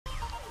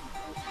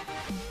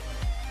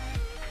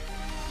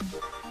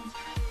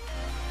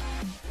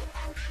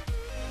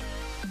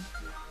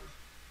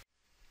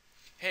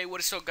Hey, what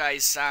is up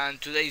guys,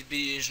 and today's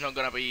video is not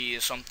gonna be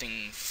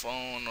something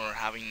fun or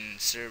having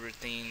server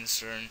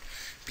things or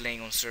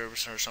playing on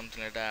servers or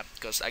something like that,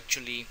 because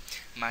actually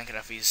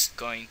Minecraft is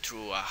going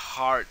through a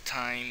hard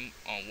time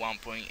on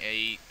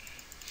 1.8.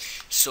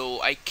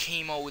 So I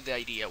came up with the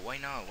idea, why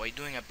not, why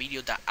doing a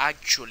video that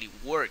actually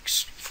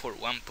works for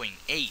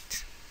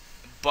 1.8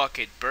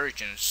 Bukkit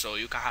version, so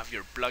you can have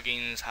your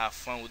plugins, have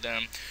fun with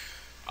them.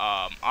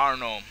 I don't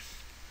know,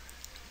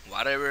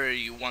 whatever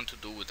you want to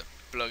do with the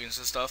plugins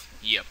and stuff.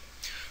 Yeah.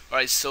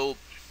 Alright, so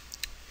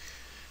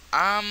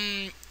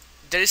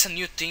there is a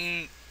new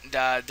thing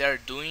that they're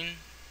doing.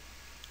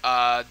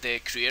 The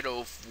creator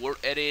of Word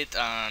Edit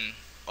and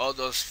all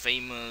those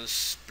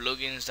famous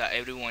plugins that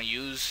everyone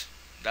use,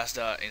 that's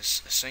the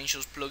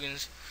essentials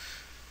plugins,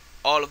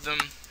 all of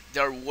them,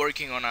 they're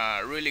working on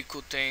a really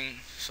cool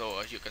thing. So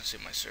as you can see,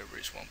 my server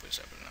is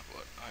 1.7.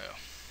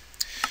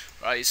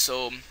 Right,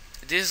 so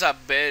this is a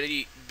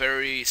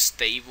very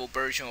stable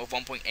version of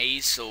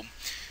 1.8. So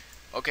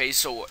okay,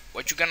 so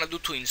what you're gonna do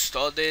to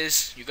install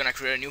this, you're gonna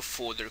create a new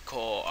folder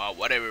called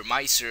whatever,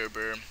 my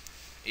server.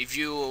 If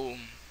you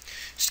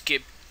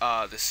skip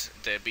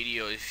the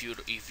video, if you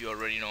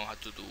already know how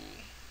to do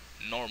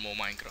normal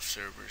Minecraft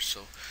servers,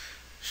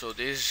 so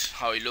this is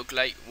how it look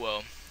like.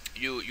 Well,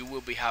 you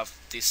will have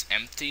this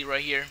empty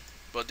right here,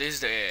 but this is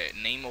the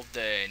name of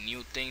the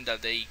new thing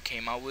that they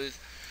came out with.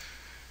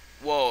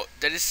 Well,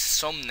 there is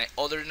some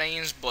other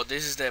names, but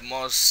this is the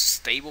most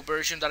stable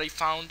version that I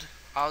found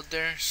out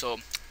there.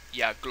 So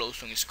yeah,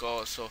 glowstone is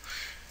called. So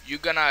you're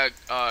gonna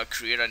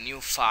create a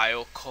new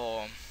file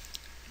called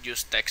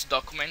just text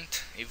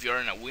document. If you're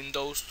in a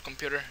Windows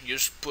computer,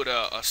 just put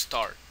a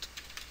start,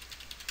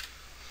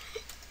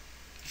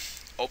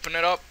 open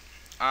it up,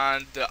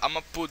 and I'm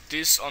gonna put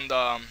this on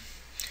the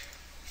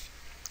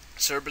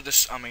server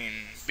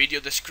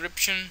video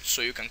description,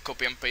 so you can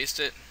copy and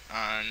paste it.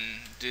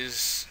 And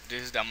this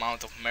is the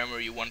amount of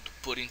memory you want to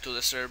put into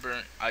the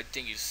server. I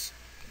think it's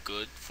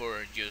good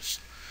for just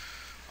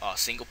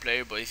single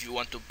player, but if you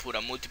want to put a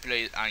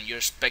multiplayer and you're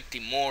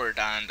expecting more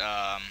than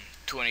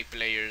 20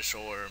 players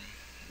or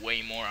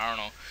way more, I don't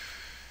know,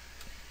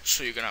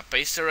 so you're gonna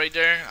paste it right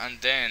there. And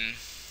then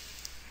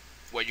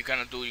what you're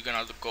gonna do, you're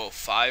gonna go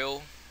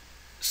file,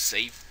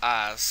 save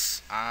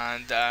as,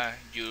 and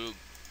you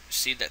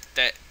see that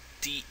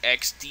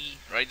txt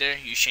right there,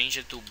 you change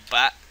it to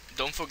bat.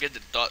 Don't forget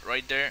the dot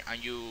right there,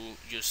 and you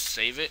just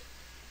save it,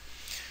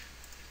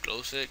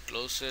 close it,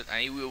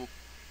 and it will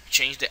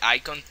change the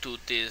icon to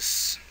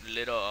this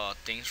little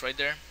things right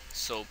there.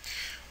 So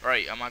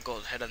alright, I'm gonna go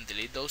ahead and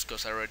delete those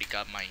because I already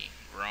got my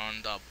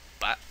round up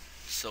bat.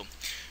 So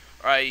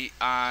alright,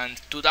 and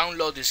to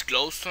download this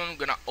glowstone, I'm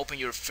gonna open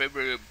your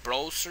favorite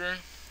browser.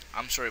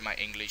 I'm sorry, my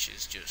English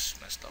is just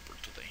messed up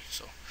today.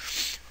 So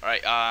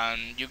alright,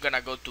 and you're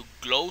gonna go to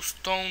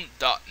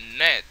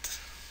glowstone.net,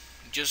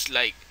 just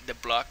like the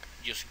blog,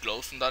 just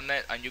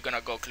glowstone.net, and you're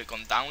gonna go click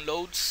on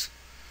downloads,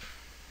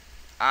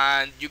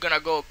 and you're gonna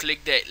go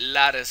click the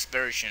latest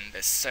version,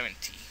 the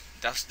 70.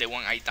 That's the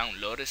one I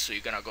downloaded. So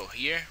you're gonna go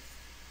here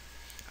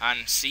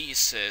and see it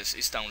says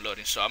it's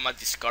downloading, so I'm gonna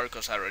discard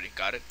because I already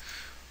got it.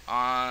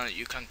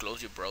 You can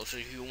close your browser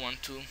if you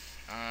want to,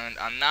 and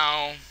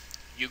now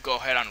you go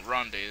ahead and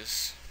run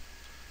this.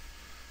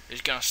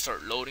 It's gonna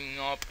start loading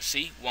up.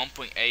 See,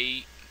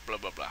 1.8 blah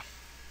blah blah.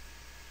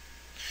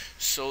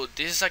 So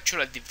this is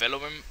actually a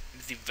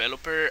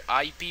developer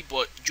IP,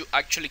 but you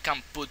actually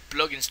can put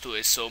plugins to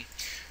it. So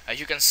as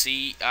you can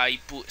see, I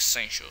put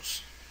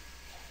essentials.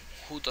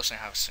 Who doesn't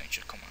have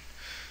essentials? Come on.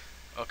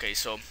 Okay,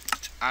 so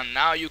and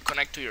now you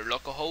connect to your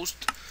local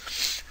host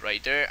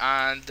right there,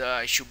 and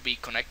it should be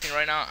connecting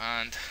right now.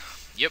 And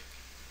yep,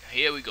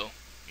 here we go.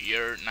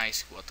 You're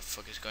nice. What the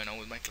fuck is going on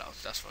with my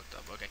clouds? That's fucked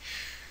up. Okay,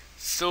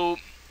 so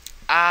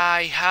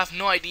I have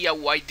no idea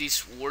why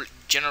this word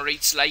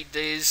generates like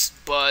this,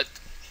 but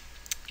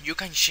you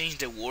can change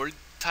the word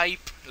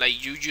type.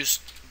 Like, you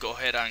just go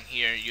ahead and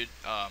here you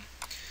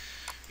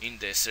in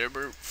the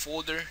server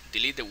folder,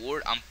 delete the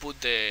word and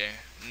put the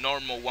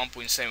normal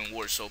 1.7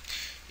 word, so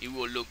it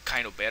will look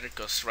kind of better,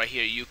 because right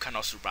here you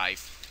cannot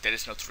survive, there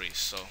is no trees.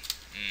 So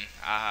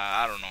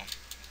I don't know.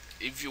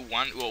 If you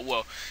want,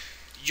 well,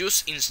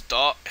 just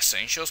install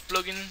essentials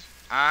plugin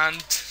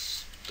and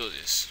do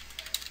this.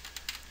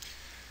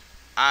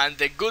 And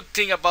the good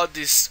thing about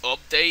this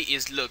update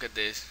is, look at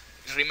this.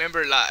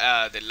 Remember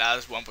the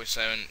last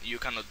 1.7 you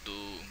cannot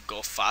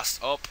go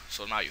fast up,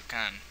 so now you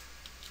can.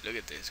 Look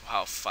at this,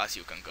 how fast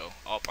you can go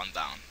up and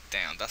down.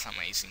 Damn, that's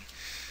amazing.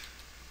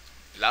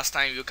 Last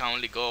time you can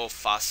only go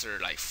faster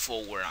like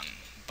forward and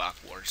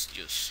backwards,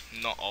 just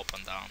not up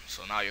and down.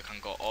 So now you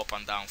can go up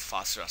and down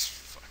faster as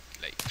fuck.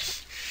 Like,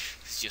 it's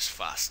just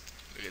fast.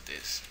 Look at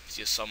this, it's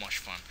just so much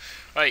fun.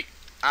 Alright,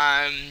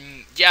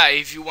 yeah,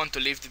 if you want to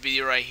leave the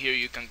video right here,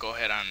 you can go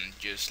ahead and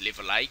just leave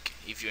a like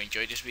if you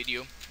enjoyed this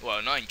video.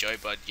 Well, not enjoy,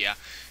 but yeah,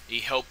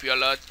 it helped you a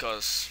lot,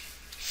 because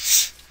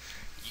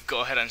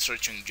go ahead and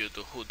search on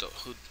YouTube who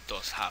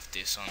does have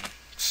this on.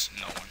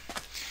 No one.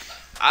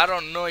 I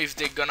don't know if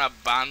they're gonna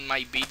ban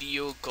my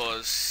video,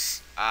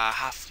 cause I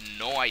have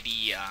no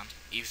idea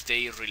if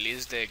they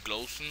release the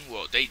glowstone.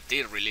 Well, they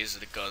did release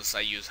it because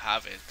I just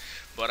have it,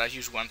 but I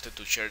just wanted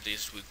to share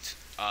this with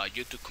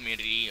YouTube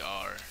community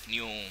or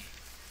new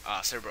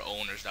server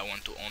owners that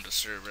want to own the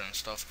server and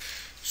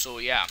stuff. So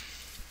yeah,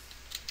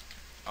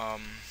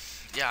 um,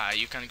 yeah,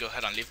 you can go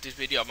ahead and leave this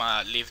video. I'm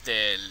gonna leave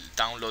the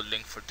download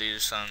link for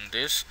this and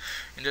this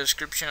in the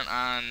description,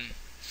 and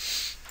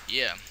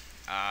yeah,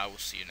 I will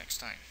see you next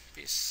time.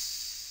 Peace.